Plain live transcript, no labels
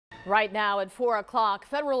Right now at 4 o'clock,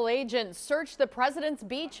 federal agents searched the president's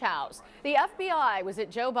beach house. The FBI was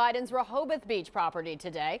at Joe Biden's Rehoboth Beach property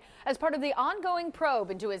today as part of the ongoing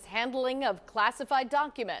probe into his handling of classified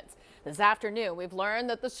documents. This afternoon, we've learned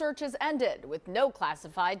that the search has ended with no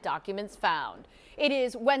classified documents found. It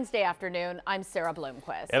is Wednesday afternoon. I'm Sarah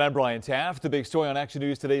Bloomquist. And I'm Brian Taft. The big story on Action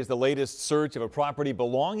News today is the latest search of a property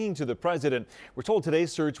belonging to the president. We're told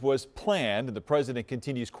today's search was planned and the president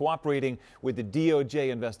continues cooperating with the DOJ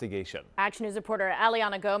investigation. Action News reporter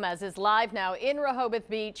Aliana Gomez is live now in Rehoboth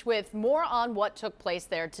Beach with more on what took place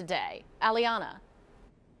there today. Aliana.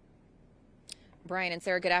 Brian and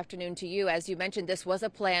Sarah, good afternoon to you. As you mentioned, this was a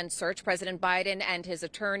planned search. President Biden and his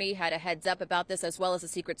attorney had a heads up about this, as well as the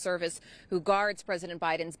Secret Service who guards President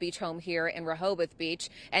Biden's beach home here in Rehoboth Beach.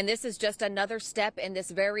 And this is just another step in this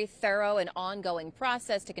very thorough and ongoing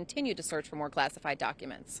process to continue to search for more classified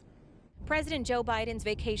documents. President Joe Biden's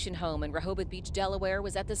vacation home in Rehoboth Beach, Delaware,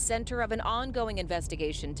 was at the center of an ongoing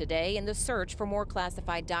investigation today in the search for more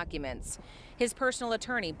classified documents. His personal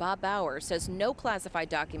attorney, Bauer, says no classified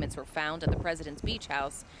documents were found at the president's beach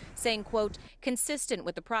house, saying, quote, consistent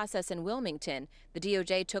with the process in Wilmington, the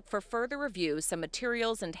DOJ took for further review some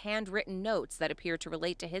materials and handwritten notes that appear to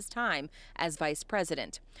relate to his time as vice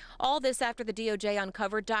president. All this after the DOJ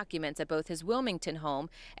uncovered documents at both his Wilmington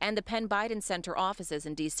home and the Penn Biden Center offices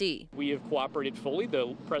in D.C. We have cooperated fully.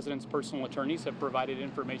 The president's personal attorneys have provided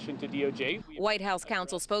information to DOJ. White House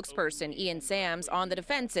counsel spokesperson Ian Sams on the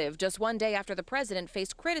defensive just one day after the president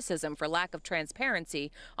faced criticism for lack of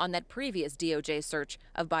transparency on that previous DOJ search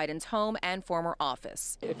of Biden's home and former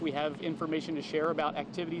office. If we have information to share about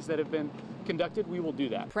activities that have been conducted, we will do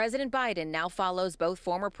that. President Biden now follows both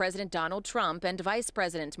former President Donald Trump and Vice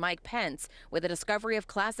President Mike Pence with a discovery of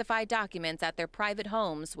classified documents at their private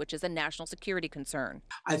homes, which is a national security concern.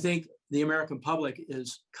 I think the American public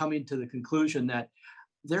is coming to the conclusion that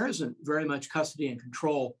there isn't very much custody and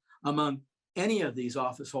control among any of these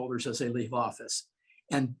office holders as they leave office.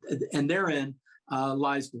 And therein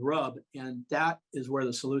lies the rub, and that is where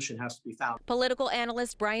the solution has to be found. Political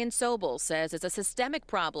analyst Brian Sobel says it's a systemic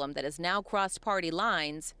problem that has now crossed party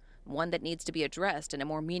lines, one that needs to be addressed in a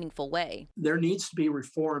more meaningful way. There needs to be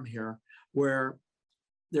reform here where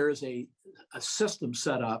there is a system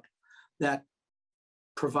set up that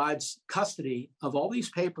provides custody of all these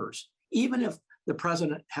papers, even if the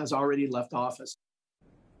president has already left office.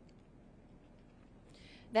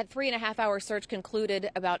 That 3.5-hour search concluded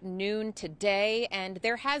about noon today, and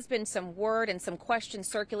there has been some word and some questions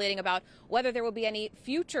circulating about whether there will be any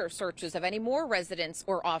future searches of any more residents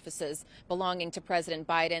or offices belonging to President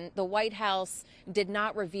Biden. The White House did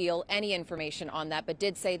not reveal any information on that, but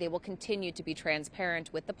did say they will continue to be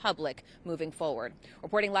transparent with the public moving forward.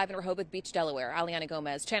 Reporting live in Rehoboth Beach, Delaware, Aliana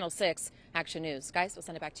Gomez, Channel 6 Action News. Guys, we'll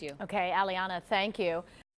send it back to you. Okay, Aliana, thank you.